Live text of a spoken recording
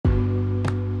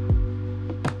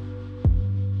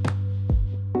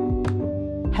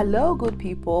Hello, good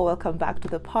people. Welcome back to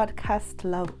the podcast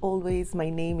Love Always. My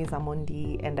name is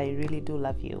Amondi and I really do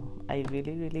love you. I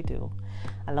really, really do.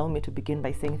 Allow me to begin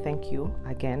by saying thank you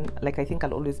again. Like I think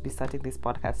I'll always be starting this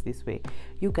podcast this way.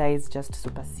 You guys just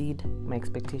supersede my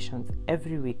expectations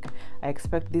every week. I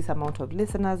expect this amount of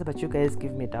listeners, but you guys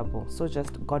give me double. So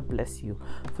just God bless you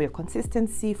for your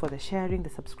consistency, for the sharing,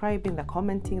 the subscribing, the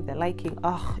commenting, the liking.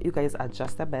 You guys are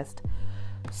just the best.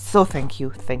 So thank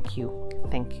you.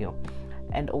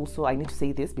 And also, I need to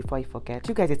say this before I forget.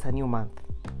 You guys, it's a new month.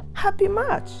 Happy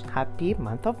March. Happy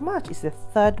month of March. It's the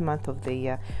third month of the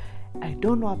year. I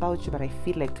don't know about you, but I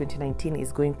feel like 2019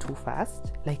 is going too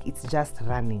fast. Like it's just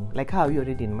running. Like how are we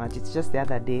already in March? It's just the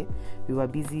other day. We were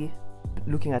busy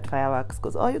looking at fireworks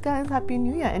because, you guys, Happy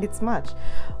New Year. And it's March.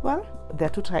 Well, there are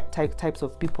two types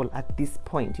of people at this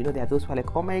point. There are those who are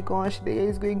like, oh my gosh, the year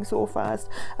is going so fast.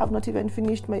 I've not even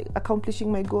finished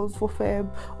accomplishing my goals for Feb.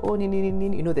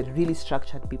 They're really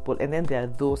structured people. And then there are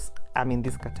those, I'm in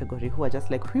this category, who are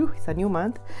just like, whew, it's a new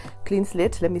month, clean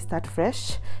slate, let me start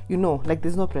fresh. Like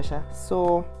there's no pressure.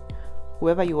 So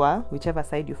whoever you are, whichever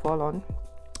side you fall on,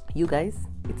 you guys,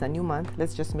 it's a new month.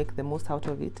 Let's just make the most out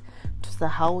of it.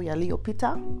 Tusahau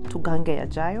yaliyopita, tugange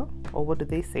yajayo, or what do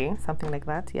they say? Something like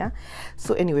that, yeah?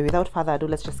 So anyway, without further ado,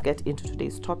 let's just get into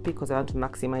today's topic because I want to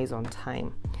maximize on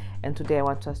time. And today I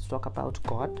want us to talk about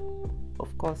God.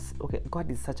 Of course, God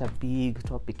is such a big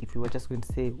topic if you were just going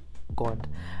to say God.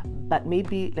 But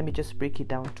maybe let me just break it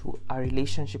down to our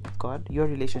relationship with God, your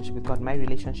relationship with God, my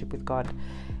relationship with God.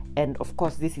 And of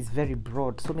course, this is very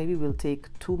broad. So maybe we'll take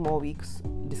 2 more weeks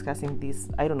discussing this.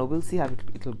 I don't know. We'll see how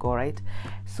it'll go, right?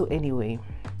 So anyway,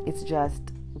 it's just,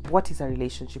 what is a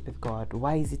relationship with God?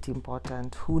 Why is it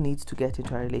important? Who needs to get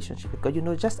into a relationship with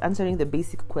God? Just answering the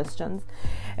basic questions.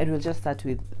 And we'll just start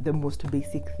with the most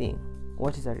basic thing.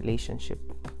 What is a relationship?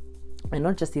 And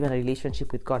not just even a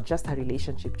relationship with God, just a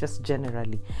relationship, just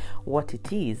generally what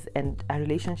it is. And a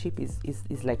relationship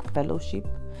is like fellowship.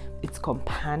 It's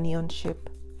companionship.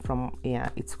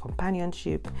 It's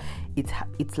companionship.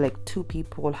 It's like two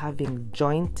people having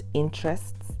joint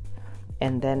interests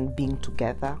and then being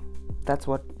together. That's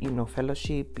what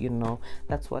fellowship,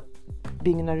 that's what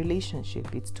being in a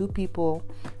relationship. It's two people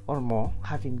or more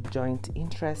having joint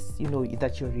interests,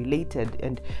 that you're related,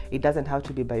 and it doesn't have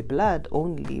to be by blood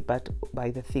only, but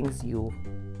by the things you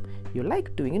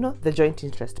like doing, the joint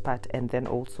interest part, and then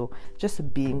also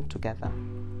just being together.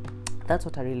 That's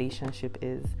what a relationship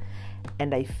is.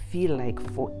 And I feel like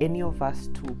for any of us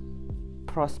to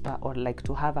prosper or like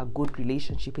to have a good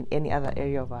relationship in any other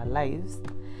area of our lives,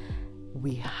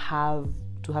 we have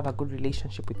to have a good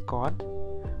relationship with God.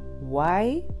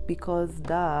 Why? Because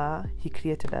He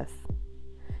created us.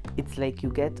 It's like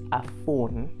you get a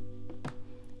phone.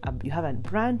 You have a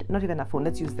brand, not even a phone.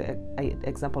 Let's use the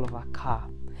example of a car.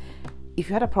 If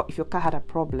your car had a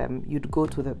problem, you'd go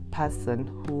to the person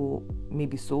who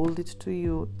maybe sold it to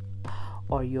you,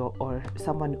 or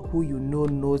someone who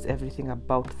knows everything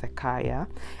about the car, yeah?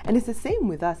 And it's the same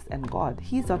with us and God.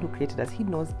 He's the one who created us. He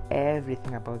knows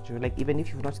everything about you. Like even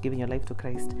if you've not given your life to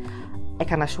Christ, I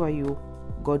can assure you,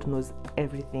 God knows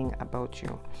everything about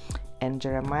you. And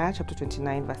Jeremiah chapter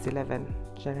 29 verse 11.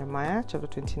 Jeremiah chapter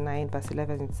 29 verse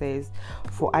 11, it says,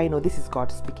 "For I know," this is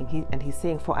God speaking, he's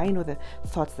saying, "For I know the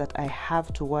thoughts that I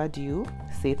have toward you,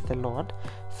 saith the Lord,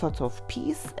 thoughts of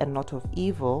peace and not of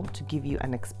evil, to give you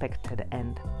an expected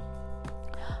end."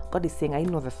 God is saying, I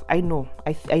know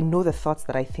the thoughts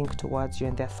that I think towards you,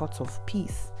 and they're thoughts of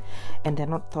peace, and they're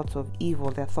not thoughts of evil.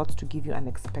 They're thoughts to give you an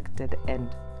expected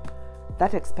end.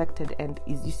 That expected end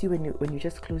is, you see, when you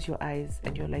just close your eyes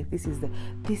and you're like, this is it,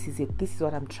 this is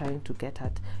what I'm trying to get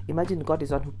at. Imagine God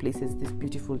is one who places these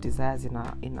beautiful desires in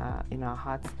our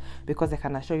hearts, because I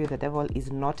can assure you the devil is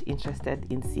not interested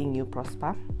in seeing you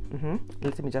prosper.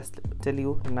 Let me just tell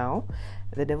you now,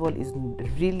 the devil is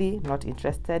really not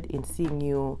interested in seeing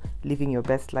you living your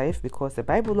best life, because the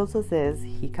Bible also says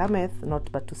he cometh not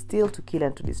but to steal, to kill,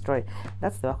 and to destroy.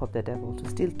 That's the work of the devil, to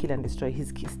steal, kill, and destroy.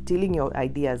 He's stealing your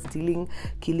ideas,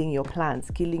 killing your plans,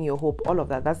 killing your hope, all of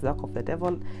that. That's the work of the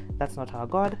devil. That's not our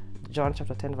God. John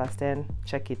chapter 10 verse 10,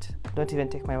 check it. Don't even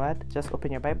take my word, just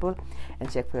open your Bible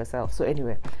and check for yourself. So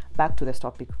anyway, back to this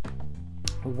topic.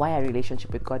 Why a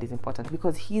relationship with God is important?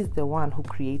 Because He's the one who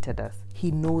created us.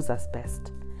 He knows us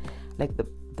best. Like the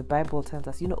Bible tells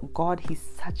us, God, He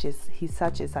searches,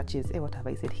 what have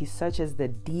I said? He searches the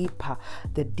deeper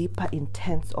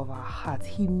intents of our hearts.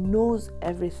 He knows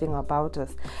everything about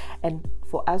us. And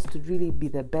for us to really be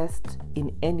the best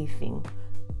in anything,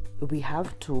 we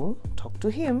have to talk to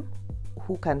Him,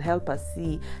 who can help us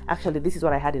see, actually, this is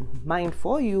what I had in mind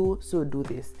for you, so do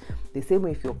this. The same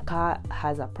way, if your car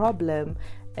has a problem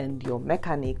and your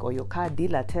mechanic or your car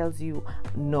dealer tells you,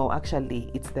 no, actually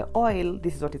it's the oil,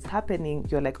 this is what is happening,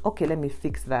 you're like, okay, let me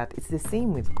fix that. It's the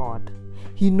same with God.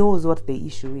 He knows what the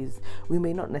issue is. We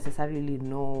may not necessarily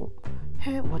know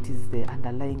what is the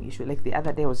underlying issue. Like the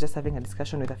other day I was just having a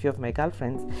discussion with a few of my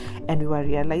girlfriends, and we were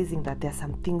realizing that there are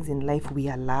some things in life we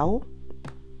allow.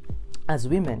 As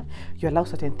women, you allow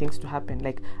certain things to happen.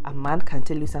 Like a man can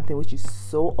tell you something which is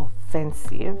so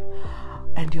offensive,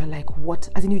 and you're like, what?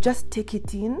 As in, you just take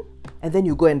it in and then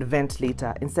you go and vent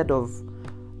later instead of,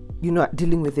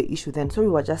 dealing with the issue then. So we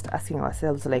were just asking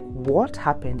ourselves, like, what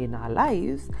happened in our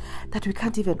lives that we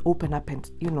can't even open up and,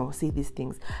 say these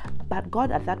things. But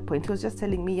God at that point, he was just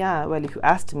telling me, yeah, well, if you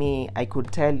asked me, I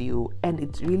could tell you. And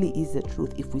it really is the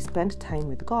truth. If we spend time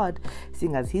with God,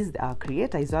 seeing as he's our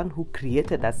creator, he's the one who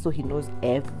created us, so he knows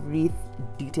every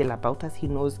detail about us. He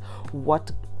knows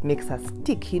what makes us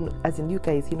tick. As in, you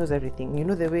guys, he knows everything. You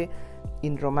know the way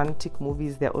in romantic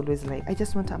movies they're always like, I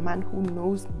just want a man who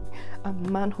knows me, a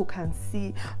man who can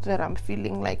see that I'm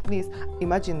feeling like this.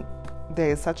 Imagine there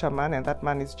is such a man, and that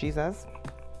man is Jesus.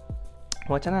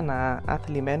 Wachana na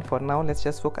earthly men for now, let's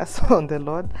just focus on the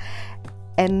Lord.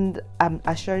 And I'm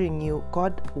assuring you,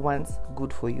 God wants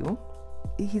good for you.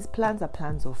 His plans are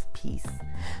plans of peace.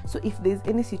 So if there's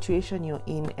any situation you're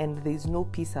in and there's no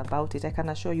peace about it, I can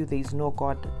assure you there is no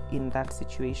God in that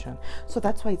situation. So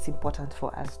that's why it's important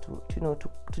for us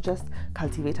to just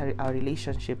cultivate our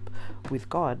relationship with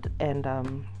God.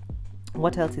 And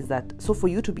what else is that? So for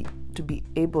you to be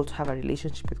able to have a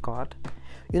relationship with God,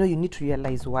 you need to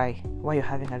realize why you're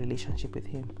having a relationship with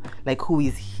him. Like, who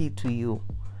is he to you?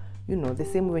 The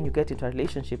same way when you get into a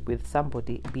relationship with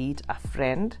somebody, be it a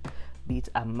friend, be it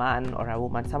a man or a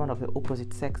woman, someone of the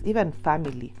opposite sex, even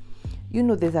family,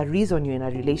 there's a reason you're in a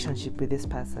relationship with this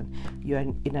person. You're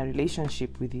in a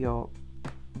relationship with your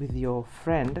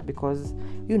friend because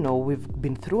we've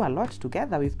been through a lot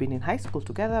together. We've been in high school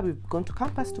together, we've gone to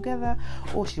campus together.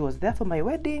 Oh, she was there for my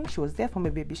wedding, she was there for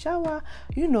my baby shower.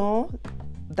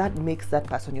 That makes that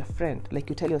person your friend. Like,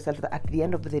 you tell yourself that at the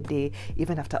end of the day,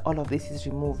 even after all of this is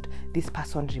removed, this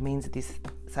person remains this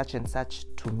such and such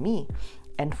to me.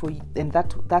 And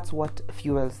that's what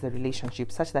fuels the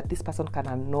relationship, such that this person can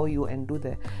annoy you and do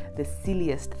the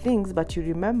silliest things, but you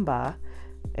remember,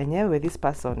 and yeah, this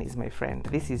person is my friend.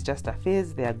 This is just a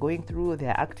phase they are going through, they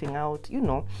are acting out.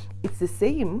 It's the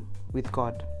same with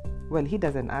God. Well, he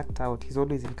doesn't act out, he's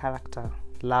always in character,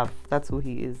 love, that's who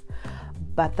he is.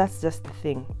 But that's just the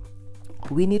thing.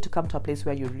 We need to come to a place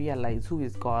where you realize, who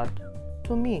is God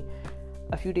to me?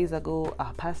 A few days ago,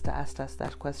 our pastor asked us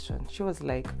that question. She was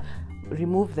like,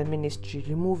 remove the ministry,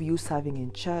 remove you serving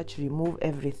in church, remove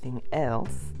everything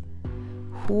else.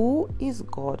 Who is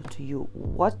God to you?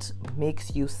 What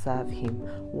makes you serve him?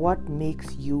 What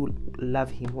makes you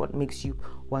love him? What makes you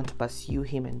want to pursue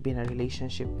him and be in a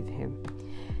relationship with him?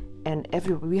 And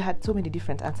we had so many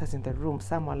different answers in the room.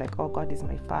 Some were like, oh, God is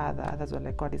my father. Others were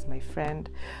like, God is my friend.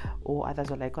 Or others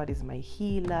were like, God is my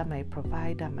healer, my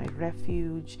provider, my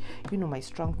refuge, my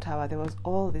strong tower. There was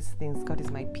all these things. God is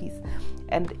my peace.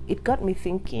 And it got me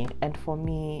thinking. And for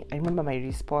me, I remember my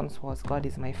response was, God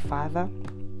is my father.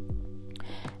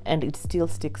 And it still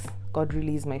sticks. God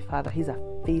really is my father. He's a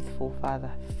faithful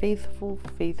father. Faithful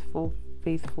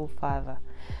father.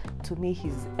 To me,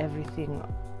 he's everything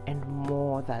and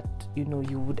more that you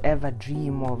would ever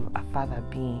dream of a father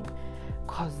being,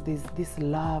 because there's this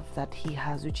love that he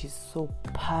has which is so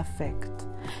perfect.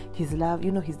 His love,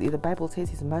 the Bible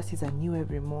says his mercies are new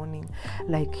every morning.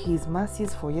 Like, his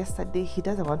mercies for yesterday, he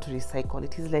doesn't want to recycle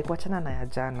it. He's like, wachana na ya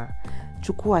jana,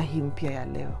 chukua hii mpya ya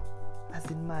leo. As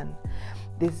in, man,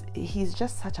 he's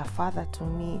just such a father to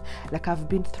me. Like, I've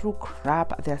been through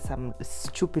crap. There's some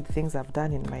stupid things I've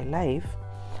done in my life,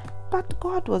 but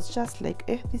God was just like,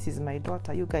 this is my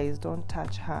daughter. You guys don't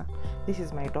touch her. This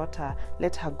is my daughter.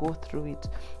 Let her go through it.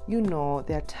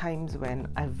 There are times when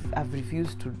I've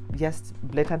refused to, just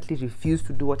blatantly refused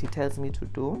to do what he tells me to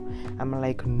do. I'm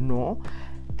like, no.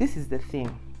 This is the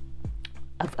thing.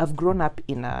 I've grown up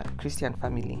in a Christian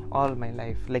family all my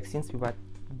life. Like, since we were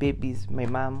babies, my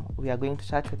mom, we are going to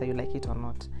church whether you like it or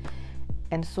not.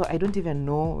 And so I don't even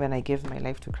know when I gave my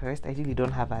life to Christ. I really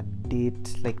don't have a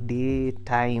date, like day,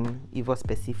 time, even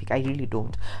specific. I really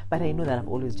don't. But I know that I've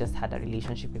always just had a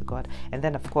relationship with God. And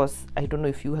then, of course, I don't know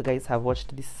if you guys have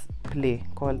watched this play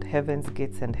called Heaven's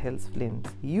Gates and Hell's Flames.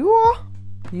 You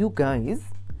guys,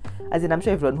 as in, I'm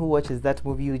sure everyone who watches that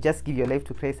movie, you just give your life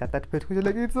to Christ at that point. You're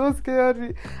like, it's so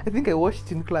scary. I think I watched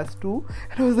it in class 2,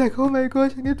 and I was like, oh my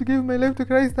gosh, I need to give my life to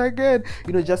Christ again.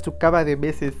 just to cover the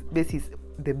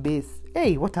base.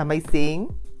 Hey, what am I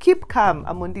saying? Keep calm.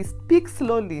 I'm on this. Speak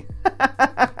slowly.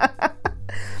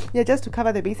 Yeah, just to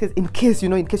cover the bases in case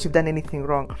you've done anything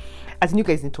wrong. As in, you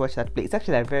guys need to watch that play. It's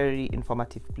actually a very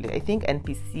informative play. I think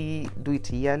NPC do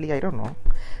it yearly. I don't know,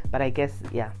 but I guess,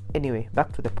 yeah. Anyway,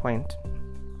 back to the point.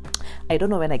 I don't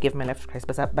know when I gave my life to Christ,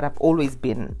 but I've always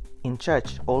been in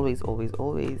church, always.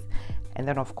 And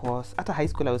then, of course, after high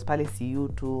school, I was pale CU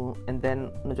too. And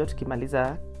then, unajua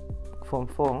tukimaliza Form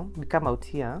 4, we come out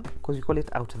here, because we call it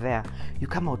out there. You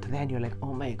come out there and you're like,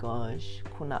 oh my gosh,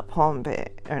 kuna pombe.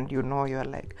 And you're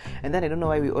like, and then I don't know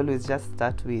why we always just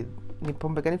start with, ni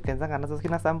pombe gani tukenzanga nazo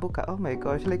kina sambuka. Oh my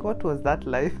gosh, like, what was that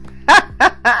like?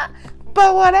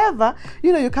 But whatever,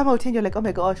 you come out here and you're like, oh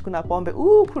my gosh, kuna pombe,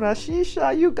 ooh, kuna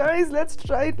shisha, you guys, let's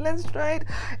try it.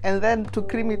 And then to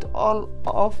cream it all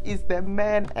off is the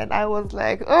man, and I was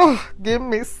like, oh, give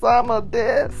me some of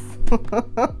this.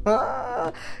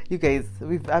 You guys,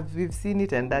 we've seen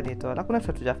it and done it all. Hakuna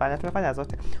vitu hatujafanya, tumefanya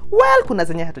zote. Well, kuna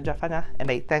zenye hatujafanya, and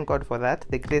I thank God for that.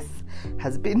 The grace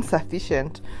has been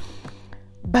sufficient.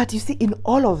 But you see, in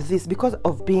all of this, because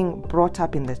of being brought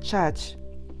up in the church,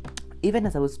 even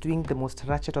as I was doing the most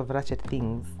ratchet of ratchet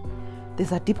things,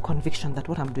 there's a deep conviction that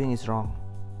what I'm doing is wrong.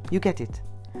 You get it?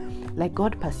 Like,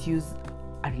 God pursues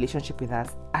a relationship with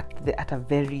us at a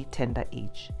very tender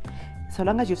age. So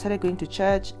long as you've started going to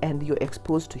church and you're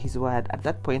exposed to His word, at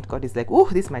that point, God is like, oh,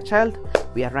 this is my child.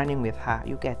 We are running with her.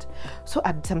 You get? So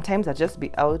sometimes I'll just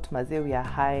be out, maze, we are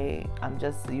high. I'm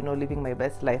just, living my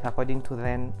best life according to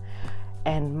them.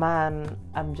 And man,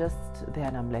 I'm just there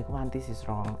and I'm like, man, this is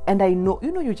wrong. And I know,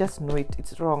 you just know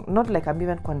it's wrong. Not like I'm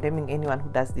even condemning anyone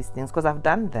who does these things, because I've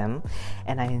done them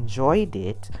and I enjoyed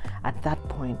it at that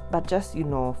point. But just,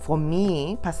 for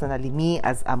me, personally, me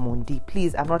as Amondi,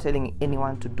 please, I'm not telling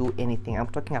anyone to do anything. I'm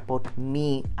talking about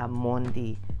me,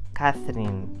 Amondi,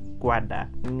 Catherine,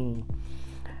 Guada, me.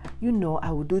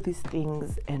 I would do these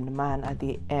things, and man, at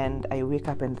the end, I wake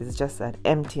up and there's just that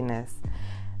emptiness.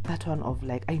 That one of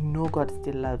like, I know God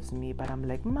still loves me, but I'm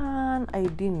like, man, I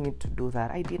didn't need to do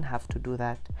that. I didn't have to do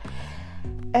that.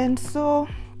 And so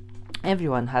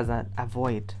everyone has a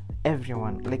void.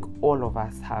 Everyone, like all of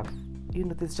us have,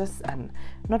 there's just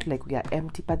not like we are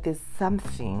empty, but there's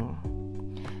something.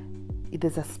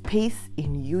 There's a space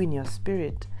in you, in your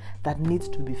spirit, that needs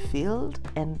to be filled.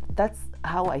 And that's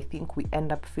how I think we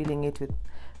end up filling it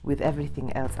with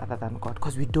everything else other than God,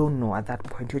 because we don't know at that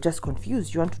point. You're just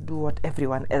confused. You want to do what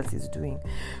everyone else is doing,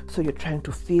 so you're trying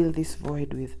to fill this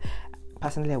void with.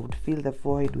 Personally, I would fill the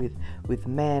void with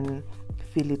men,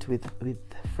 fill it with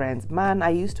friends. Man, I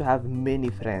used to have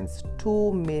many friends,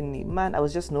 too many. Man, I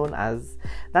was just known as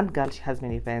that girl. She has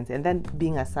many friends, and then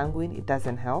being a sanguine, it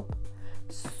doesn't help.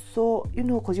 So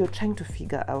because you're trying to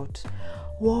figure out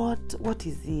what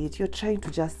is it. You're trying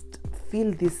to just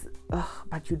feel this.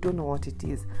 But you don't know what it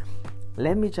is.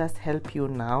 Let me just help you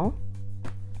now.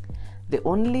 The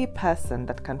only person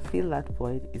that can fill that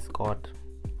void is God.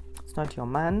 It's not your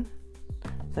man.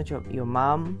 It's not your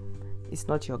mom. It's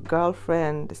not your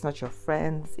girlfriend. It's not your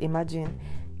friends. Imagine,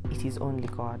 it is only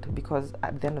God. Because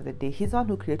at the end of the day, He's the one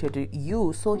who created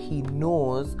you, so He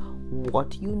knows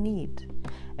what you need.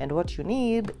 And what you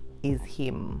need is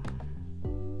Him.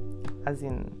 As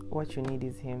in, what you need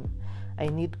is Him. I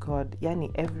need God,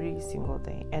 every single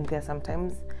day. And there are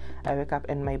sometimes I wake up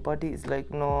and my body is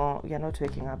like, no, you're not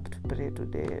waking up to pray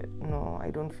today. No, I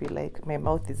don't feel like, my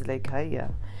mouth is like,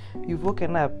 hiya, you've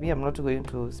woken up, me, I'm not going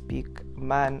to speak.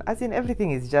 Man, as in, everything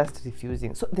is just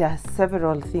refusing. So there are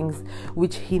several things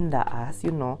which hinder us,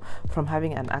 from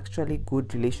having an actually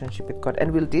good relationship with God.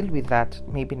 And we'll deal with that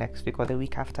maybe next week or the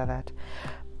week after that.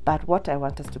 But what I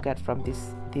want us to get from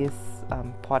this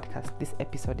podcast, this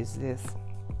episode, is this.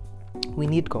 We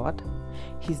need God.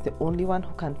 He's the only one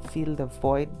who can fill the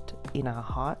void in our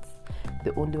hearts,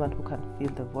 the only one who can fill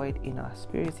the void in our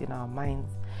spirits, in our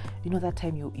minds. That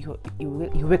time you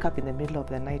wake up in the middle of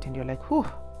the night and you're like, whew,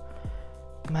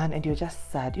 man, and you're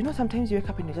just sad. Sometimes you wake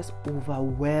up and you're just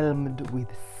overwhelmed with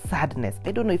sadness.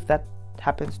 I don't know if that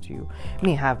happens to you.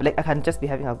 Me have, like, I can just be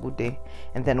having a good day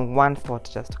and then one thought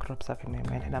just crops up in my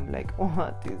mind and I'm like,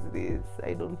 what is this?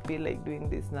 I don't feel like doing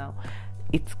this now.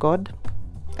 It's God.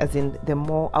 As in, the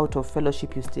more out of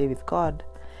fellowship you stay with God,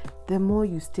 the more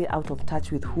you stay out of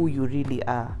touch with who you really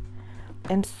are.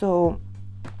 And so,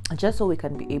 just so we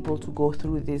can be able to go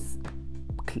through this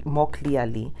more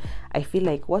clearly, I feel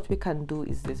like what we can do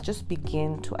is this: just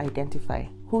begin to identify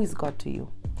who is God to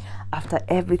you after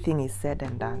everything is said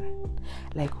and done.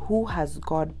 Like, who has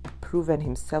God proven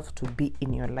himself to be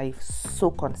in your life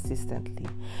so consistently.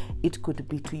 It could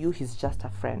be to you he's just a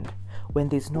friend. When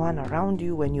there's no one around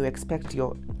you, when you expect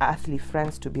your earthly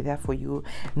friends to be there for you,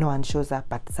 no one shows up,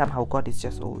 but somehow God is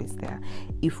just always there.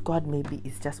 If God maybe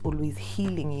is just always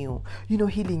healing you,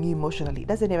 healing you emotionally. It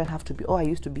doesn't even have to be, I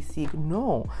used to be sick.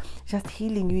 No, just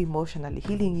healing you emotionally,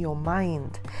 healing your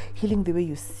mind, healing the way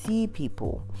you see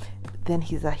people. Then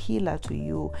he's a healer to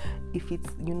you. If it's,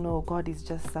 God is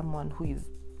just someone who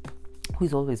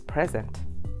is always present.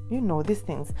 These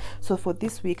things. So for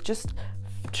this week, just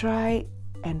try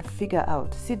and figure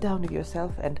out, sit down with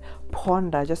yourself and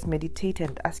ponder, just meditate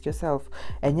and ask yourself,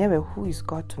 who is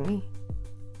God to me?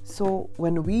 So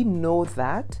when we know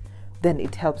that, then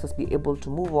it helps us be able to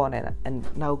move on and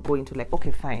now go into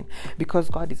okay, fine, because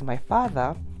God is my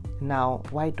Father, now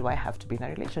why do I have to be in a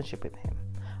relationship with him?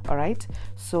 All right,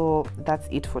 so that's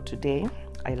it for today.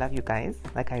 I love you guys.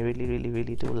 I really, really,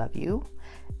 really do love you.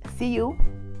 See you.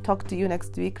 Talk to you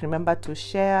next week. Remember to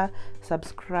share,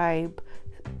 subscribe,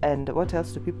 and what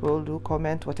else do people do?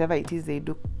 Comment, whatever it is they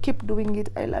do. Keep doing it.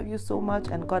 I love you so much,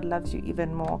 and God loves you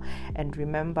even more. And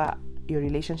remember, your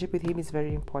relationship with him is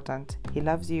very important. He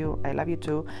loves you. I love you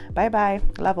too. Bye bye.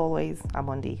 Love always.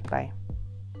 Amondi. Bye.